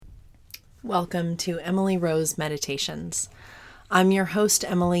Welcome to Emily Rose Meditations. I'm your host,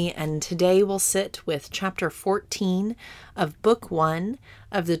 Emily, and today we'll sit with Chapter 14 of Book 1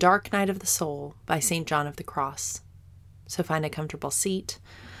 of The Dark Night of the Soul by St. John of the Cross. So find a comfortable seat,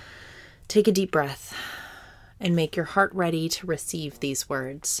 take a deep breath, and make your heart ready to receive these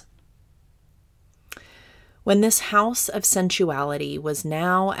words. When this house of sensuality was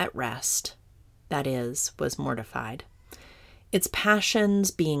now at rest, that is, was mortified, its passions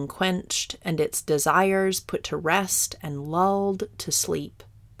being quenched and its desires put to rest and lulled to sleep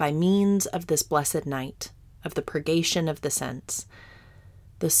by means of this blessed night of the purgation of the sense,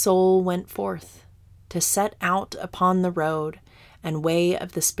 the soul went forth to set out upon the road and way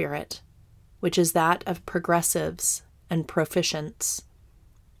of the Spirit, which is that of progressives and proficients,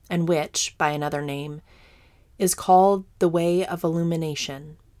 and which, by another name, is called the way of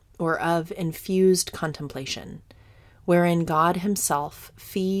illumination or of infused contemplation, wherein God himself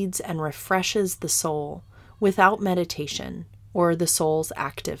feeds and refreshes the soul without meditation or the soul's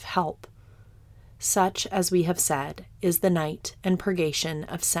active help. Such, as we have said, is the night and purgation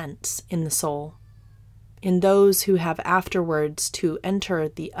of sense in the soul. In those who have afterwards to enter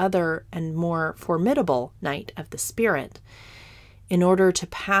the other and more formidable night of the Spirit, in order to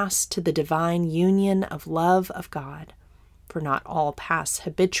pass to the divine union of love of God, for not all pass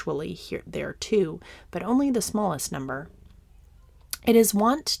habitually there too, but only the smallest number. It is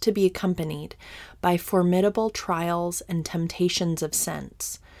wont to be accompanied by formidable trials and temptations of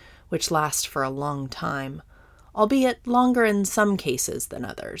sense, which last for a long time, albeit longer in some cases than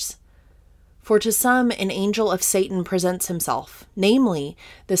others. For to some an angel of Satan presents himself, namely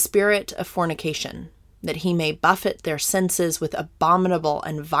the spirit of fornication, that he may buffet their senses with abominable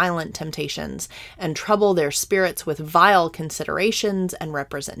and violent temptations, and trouble their spirits with vile considerations and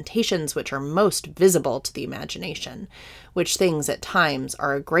representations which are most visible to the imagination, which things at times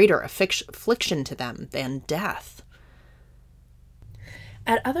are a greater affliction to them than death.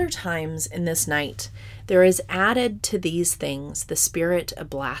 At other times in this night there is added to these things the spirit of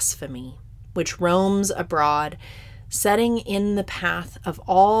blasphemy, which roams abroad, setting in the path of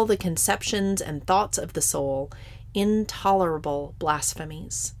all the conceptions and thoughts of the soul intolerable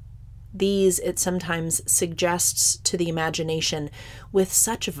blasphemies. These it sometimes suggests to the imagination with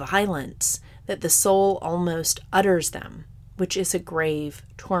such violence that the soul almost utters them, which is a grave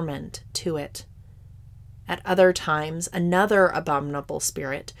torment to it. At other times another abominable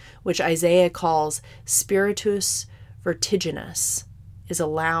spirit, which Isaiah calls spiritus vertiginus, is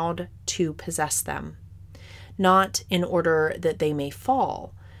allowed to possess them, not in order that they may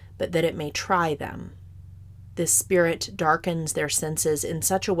fall, but that it may try them. This spirit darkens their senses in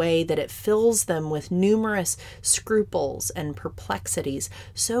such a way that it fills them with numerous scruples and perplexities,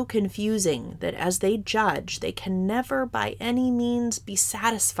 so confusing that as they judge, they can never by any means be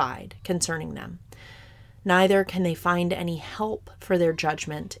satisfied concerning them. Neither can they find any help for their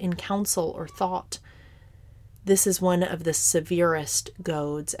judgment in counsel or thought. This is one of the severest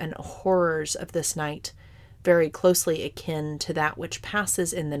goads and horrors of this night, very closely akin to that which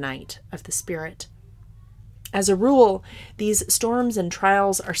passes in the night of the Spirit. As a rule, these storms and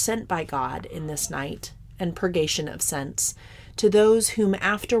trials are sent by God in this night and purgation of sense to those whom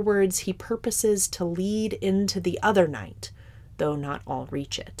afterwards he purposes to lead into the other night, though not all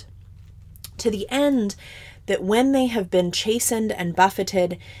reach it, to the end that when they have been chastened and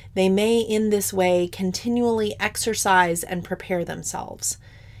buffeted, they may in this way continually exercise and prepare themselves,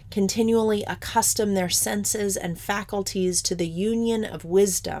 continually accustom their senses and faculties to the union of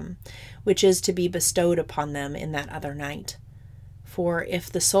wisdom, which is to be bestowed upon them in that other night. For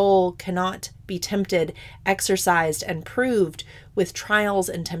if the soul cannot be tempted, exercised, and proved with trials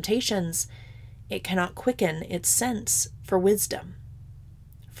and temptations, it cannot quicken its sense for wisdom.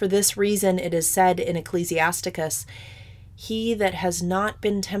 For this reason it is said in Ecclesiasticus, "He that has not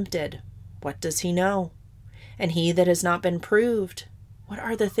been tempted, what does he know? And he that has not been proved, what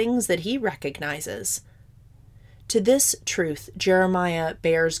are the things that he recognizes?" To this truth Jeremiah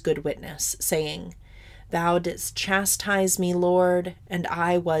bears good witness, saying, "Thou didst chastise me, Lord, and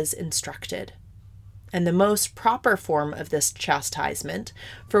I was instructed." And the most proper form of this chastisement,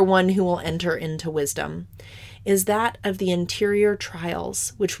 for one who will enter into wisdom, is that of the interior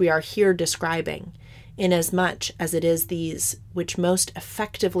trials which we are here describing, inasmuch as it is these which most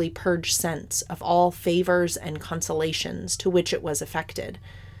effectively purge sense of all favors and consolations to which it was affected,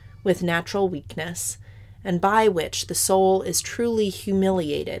 with natural weakness, and by which the soul is truly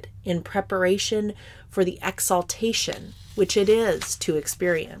humiliated in preparation for the exaltation which it is to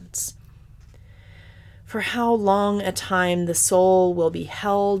experience. For how long a time the soul will be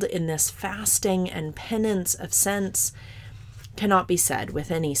held in this fasting and penance of sense cannot be said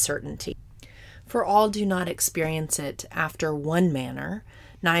with any certainty. For all do not experience it after one manner,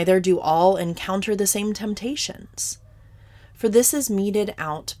 neither do all encounter the same temptations. For this is meted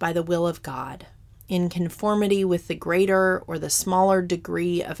out by the will of God, in conformity with the greater or the smaller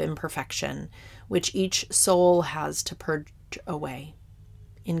degree of imperfection, which each soul has to purge away.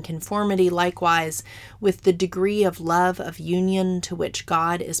 In conformity likewise with the degree of love of union to which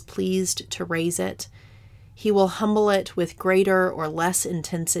God is pleased to raise it, he will humble it with greater or less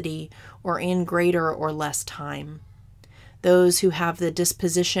intensity or in greater or less time. Those who have the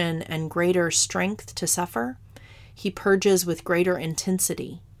disposition and greater strength to suffer, he purges with greater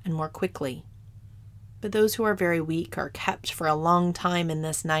intensity and more quickly. But those who are very weak are kept for a long time in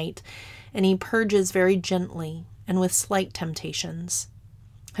this night, and he purges very gently and with slight temptations.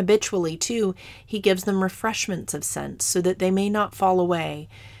 Habitually, too, he gives them refreshments of sense so that they may not fall away,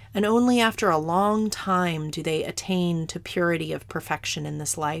 and only after a long time do they attain to purity of perfection in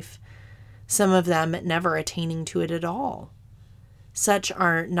this life, some of them never attaining to it at all. Such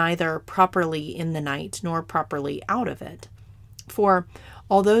are neither properly in the night nor properly out of it. For,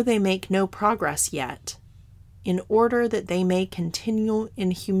 although they make no progress yet, in order that they may continue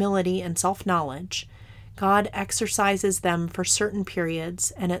in humility and self-knowledge, God exercises them for certain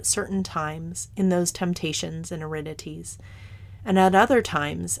periods and at certain times in those temptations and aridities, and at other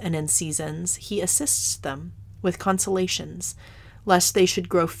times and in seasons he assists them with consolations, lest they should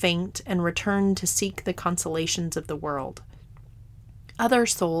grow faint and return to seek the consolations of the world. Other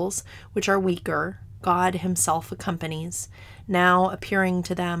souls, which are weaker, God himself accompanies, now appearing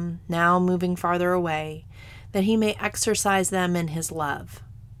to them, now moving farther away, that he may exercise them in his love.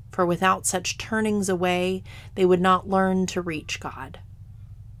 For without such turnings away, they would not learn to reach God.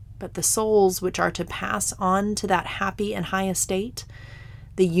 But the souls which are to pass on to that happy and high estate,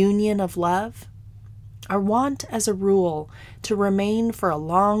 the union of love, are wont as a rule to remain for a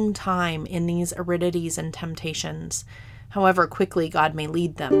long time in these aridities and temptations, however quickly God may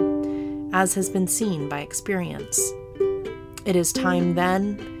lead them, as has been seen by experience. It is time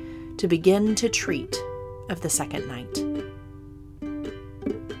then to begin to treat of the second night.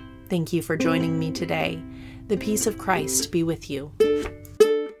 Thank you for joining me today. The peace of Christ be with you.